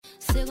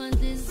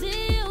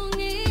sekwanhliziyo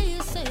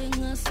ngise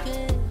ngaske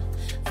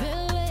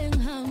vele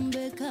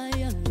ngihambe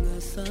ekhaya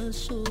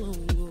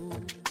ngasashongo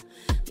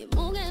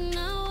ngimuke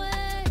nawe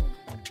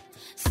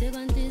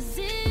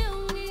sekwanhliziyo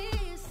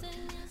ngise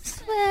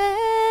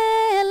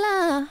sfela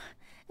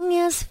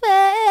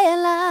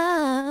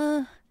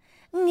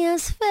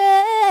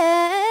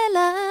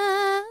ngiyasfela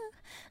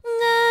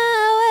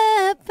ngawe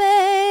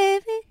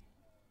baby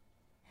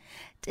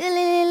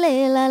dilile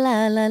la la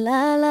la la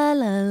la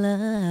la la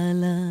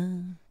la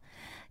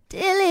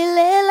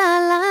dilile la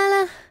la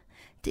la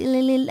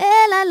dilile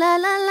la la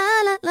la la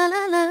la la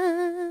la la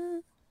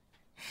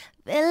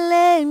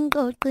vele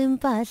ngiqoqa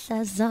impahla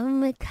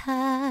zami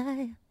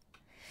ekhaya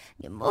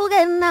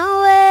ngimuke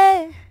nawe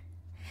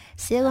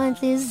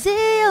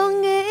sekwanhliziyo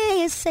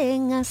ngise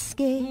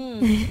ngaske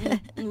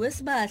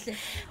u-Sbahle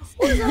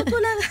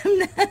uzocula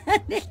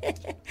kamnandi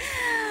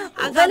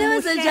akale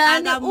wenze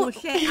njani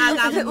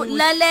akamuhle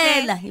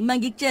lalela ima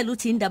ngikutshela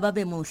uthi indaba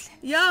bemuhle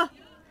yo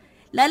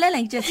lalela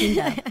ngitshela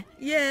indaba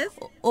yes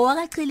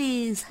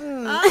owakachiliza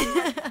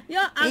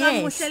yo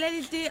akamuhle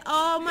lelithi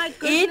oh my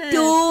goodness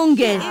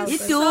idunge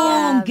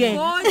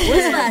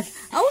u-Sbahle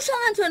awusho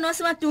ngathi wena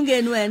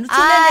wasemadungeni wena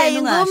uthuleleni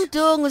ungasho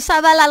ngumdungu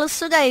usabalala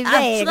usuka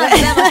ibeke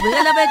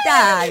ubekela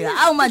betayo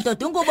awu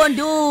madoda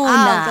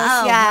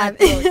unkubonduna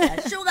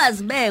shuka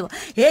zibekwa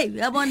hey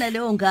uyabona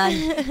leyo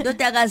ngane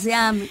ndodakazi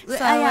yami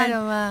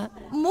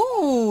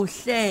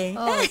muhle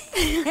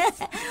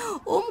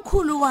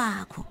umkhulu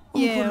wakho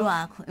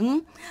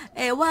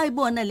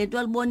wayibona lento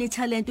walibona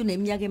italent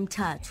uneminyaka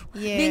emithathu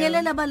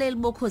bingelela abaleli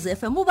bokhoze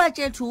FM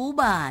ubatshela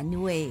ubani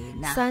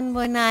wena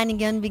sanibonani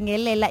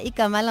ngiyanibingelela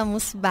igama lami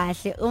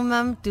u-Sbahle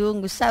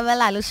umamdungu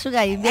shabalala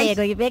ushuka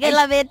ibeko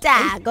ibekela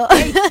betako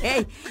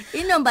hey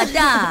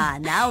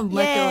inombatana awu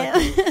madoda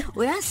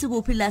uyazi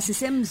kuphi la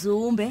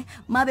sisemzumbe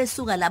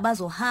mabesuka la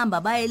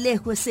bazohamba bayele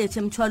kwesethu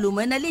emthwalumo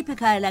wena liphi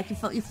ekhaya lakhe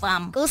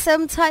ifarm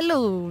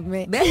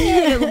kusemthwalume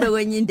beke kube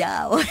kwenye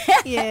indawo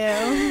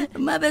yeah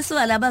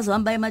besuka la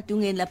bazohamba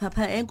emadungeni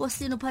lapha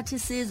enkosini uphathi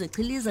isizwe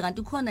chiliza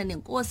kanti ukhona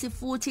nenkosi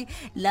futhi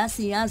la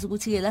siyazi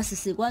ukuthi ke la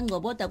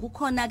sisikwaNgcoboda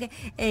kukhona ke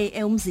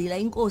umzila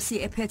inkosi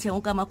ephethe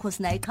wonke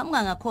amakhosi naye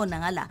iqhamuka ngakhona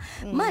ngala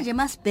manje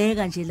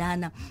masibheka nje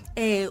lana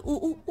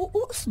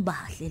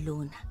u-Sbahle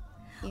lona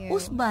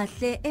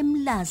u-Sbahle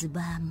emlazi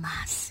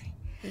bayamasi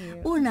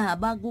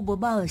unaba kubo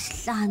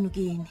bawesihlanu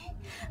kini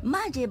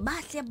manje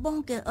bahle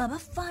bonke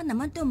abafana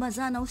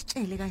amantombazana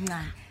usitshele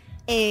kancane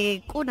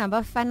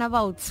kunabafana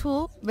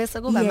bawu2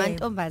 bese kuba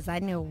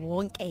amantombazane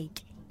wonke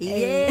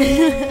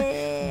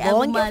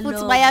bonke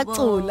futhi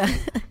bayacula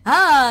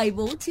hayi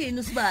bo uthini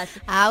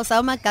u-Sbahle hawu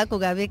sawumagagu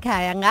kabe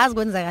ekhaya ngazi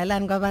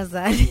kwenzakalani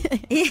kwabazali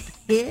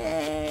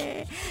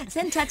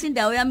senithatha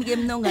indawo yami ke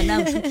mnonga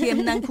nami ukhiye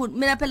mina ngikhulu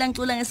mina phela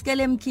ngicula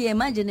ngesikele emkhiye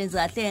manje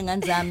nezahle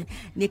ngani zami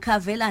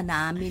nikhavela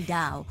nami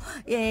indawo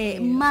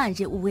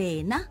manje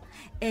wena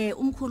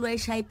umkhulu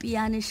wayeshaya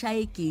ipiano eshaya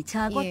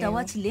igitha kodwa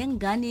wathi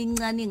lengane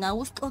incane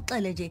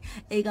ngawusixoxele nje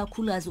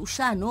ekakhulukazi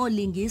ushaya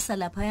nolingisa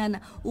lapha yana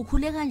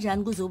ukhule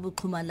kanjani kuzobe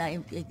uxhuma la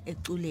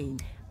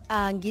eculeni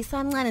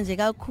ngisamncane nje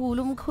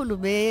kakhulu umkhulu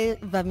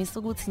bevamisa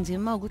ukuthi nje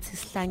mawukuthi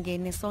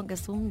sihlangene sonke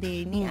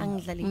somndeni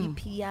angidlalele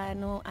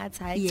ipiano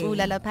athi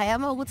ayicula lapha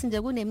yama ukuthi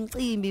nje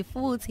kunemicimbi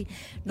futhi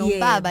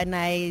nobaba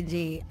naye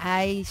nje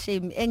hayi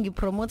shame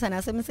engipromote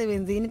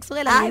nasemsebenzini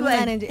kusukela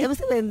ngimncane nje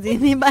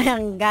emsebenzini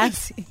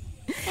bayangazi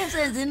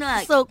emsebenzini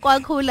wakhe so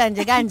kwakhula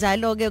nje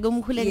kanjalo ke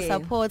kumkhulu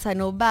engisupporta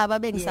nobaba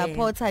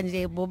bengisupporta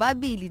nje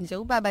bobabili nje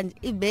ubaba nje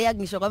ibeya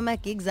ngisho kwama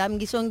gigs ami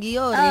ngisho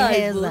ngiyo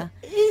rehearsa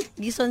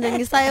ngisho nje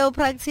ngisayo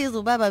practice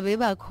ubaba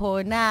beba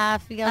khona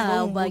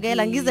afika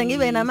ngibukela ngize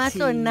ngibe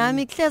namahloni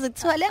nami kuhleze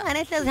kuthiwa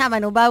lengane hleze hamba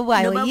nobaba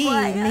wayo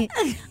yini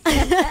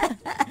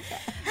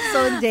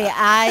so nje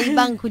hayi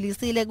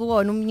bangikhulisile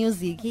kuwona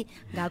umusic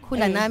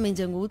ngakhula nami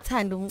nje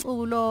nguthanda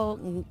umculo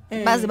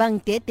baze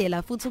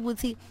bangidedela futhi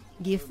ukuthi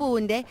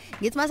ngifunde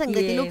ngithi mase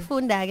ngiqedile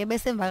ukufunda ke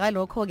bese emva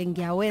kalokho ke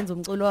ngiyawenza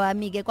umculo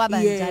wami ke kwaba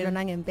njalo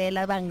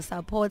nangempela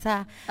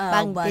bangisupporta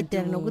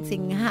bangidedela nokuthi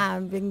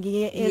ngihambe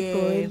ngiye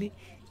eGoli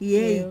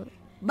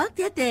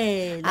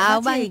bakudedela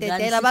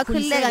bangidedela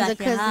bakhulileka nje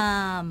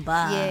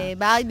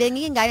cause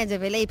bengiyingane nje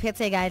vele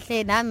iphethe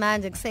kahle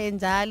namanje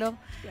kusenjalo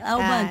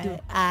awubantu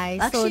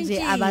so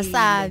nje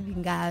abasabi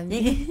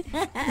ngami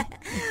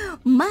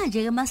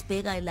manje ke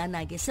masibheka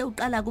lana ke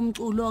sewuqala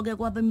kumculo ke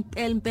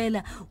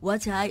kwabempela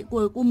wathi hayi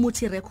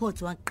kumuthi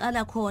records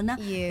waqala khona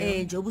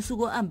njengoba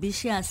usuku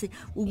ambitious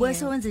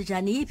ubese wenze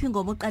njani yipi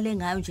ingoma oqale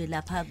ngayo nje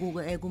lapha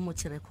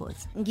kumuthi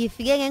records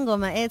ngifike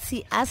ngengoma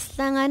ethi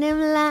asihlangane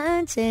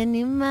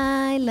emlanjeni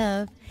my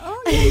love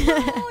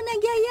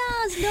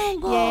ngiyayazi lo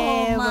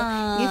ngoma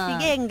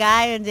ngifike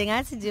ngayo nje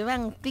ngathi nje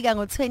bangifika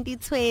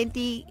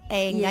ngo2020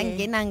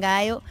 ngangena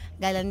ngayo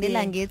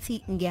ngalandela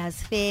ngethi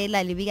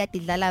ngiyasifela lebikade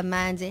idlala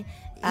manje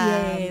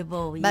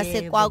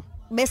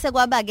bese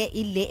kwaba ke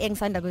ile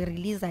engisanda ku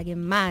release ke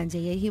manje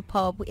ye hip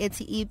hop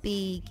ethi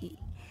ipiki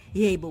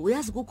yebo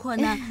uyazi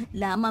kukhona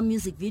la ama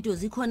music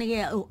videos ikhona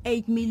ke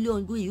 8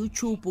 million ku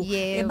YouTube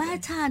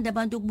bayathanda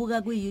abantu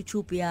ukubuka ku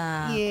YouTube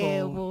yakho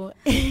yebo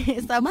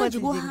support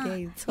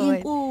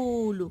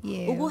inkulu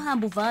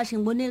ukuhamba uvakashe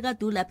ngibonile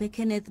kade lapha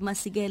eKenneth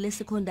Masikele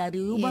secondary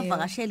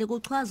ubavakashele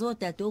kuchwaza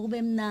odade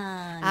okube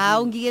mnandi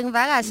hawu ngike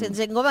ngivakashe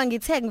nje ngoba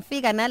ngithe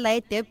ngifika nala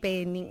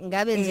eDurban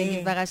ngabe nje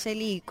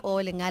ngivakashela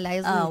izikole ngala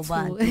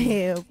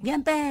ezithu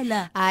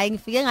ngempela hayi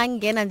ngifike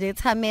ngangena nje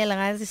eThamela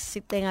ngathi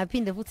siqe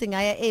ngaphinde futhi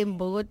ngaya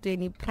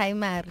eMbokodweni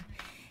primary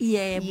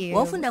yebo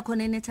wafunda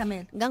khona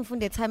eThamela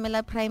ngangifunda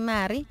eThamela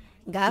primary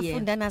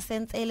ngafunda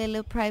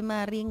naseNcele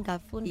primary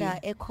ngafunda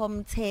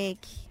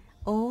eComtech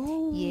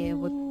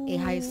yebo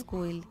high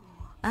school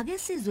ake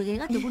sizwe ke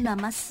kade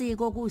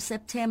kunamasiko ku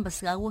September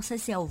sikako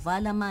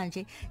sesiyawuvala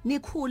manje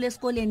nikhule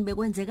esikoleni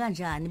bekwenze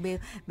kanjani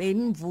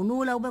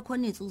benivunula ube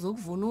khona izinto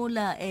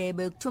zokuvunula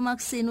bekuthoma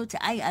kusini uthi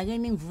ayi ake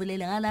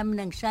ningivulele ngala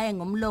mina ngishaye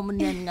ngomlomo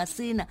niyani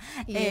ngasina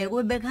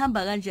kube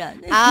kuhamba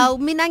kanjani awu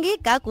mina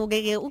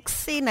ngigaguke ke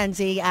ukusina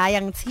nje hayi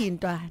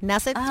angithintwa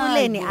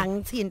nasekuculeni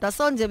angithintwa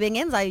so nje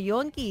bengenza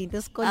yonke into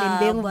esikoleni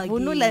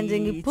bengivunula nje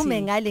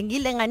ngiphume ngale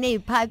ngilengane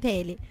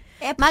eziphaphele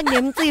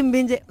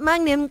makunemcimbi nje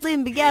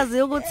makunemcimbi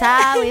kuyazi ukuthi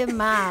hawe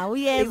ma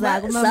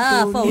uyeza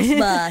kuMamduki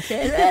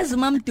u-Sbahle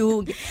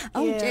ezimamduki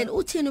awutshela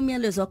uthini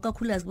umyalezo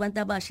kakhulukazi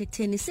kubantu abasha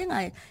ekutheni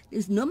singayi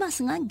noma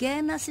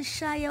singangena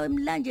sishaya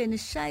emlanjeni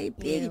sishaya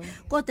ipiki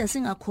kodwa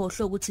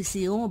singakhohlwa ukuthi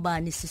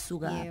siyongobani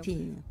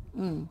sisukaphi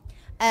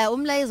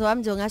umlayezo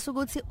wami nje ngasho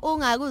ukuthi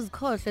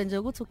ungakuzikhohle nje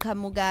ukuthi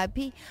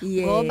uqhamukaphi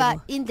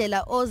ngoba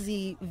indlela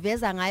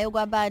oziveza ngayo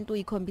kwabantu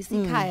ikhombisa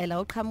ikhaya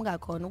la uqhamuka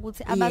khona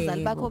ukuthi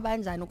abazali bakho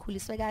banjani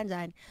ukhuliswe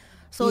kanjani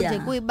so nje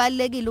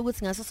kuyibalekile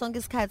ukuthi ngaso sonke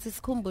isikhathi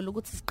sikhumbule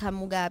ukuthi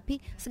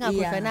siqhamukaphi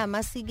singakhohlwa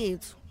namasiko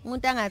ethu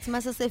umuntu angathi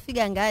mase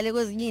sefika ngale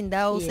kwezinye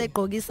indawo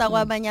usegqokisa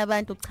kwabanye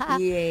abantu cha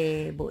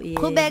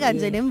qhubeka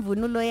nje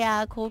nemvunulo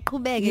yakho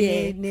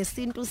uqhubeke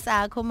nesintu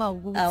sakho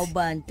mawukuthi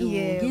awubantu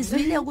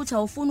ngizwile ukuthi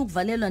awufuni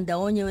ukuvalelwa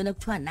ndawonye wena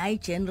kuthiwa nayi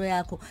genre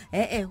yakho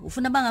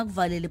ufuna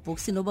bangakuvalele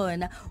eboxini oba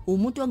wena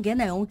umuntu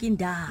ongena yonke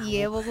indawo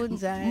yebo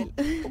kunjalo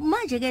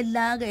manje ke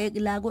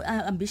la ku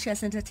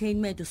Ambitious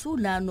Entertainment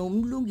usula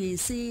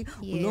nomlungisi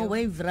uno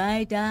wave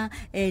rider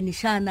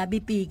nishana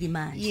bipiki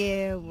manje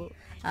yebo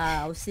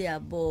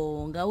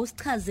usiyabonga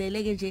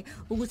usichazele ke nje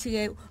ukuthi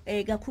ke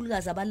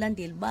kakhulukazi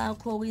abalandeli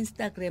bakho ku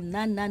Instagram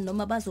nani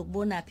noma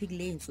bazokubona phi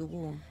kule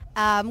insuku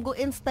ku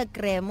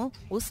Instagram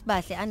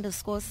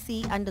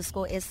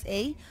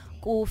u-Sbahle_C_SA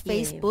ku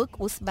Facebook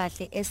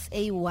u-Sbahle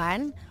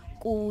SA1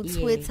 ku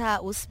Twitter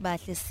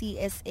u-Sbahle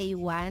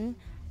CSA1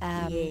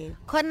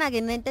 khona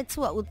ke nento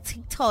ekuthiwa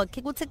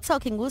uTikTok ku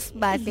TikTok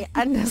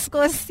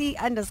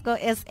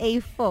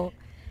ngu-Sbahle_C_SA4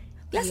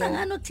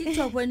 Yasangana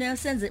uTikTok wena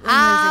usenze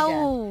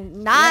awu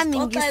nami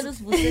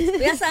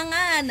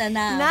yasangana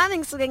nami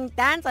ngisuke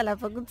ngidansa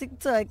lapha ku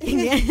TikTok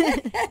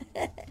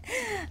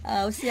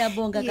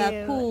siyabonga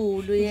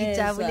kakhulu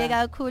ngijabule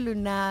kakhulu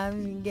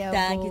nami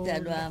ngiyabonga thank you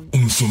dalwami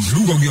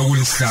umsombuluko kuya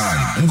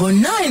kuLesihlanu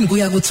ngo9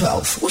 kuya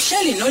ku12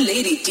 uhleli no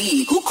Lady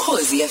D ku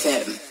Khosi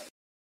FM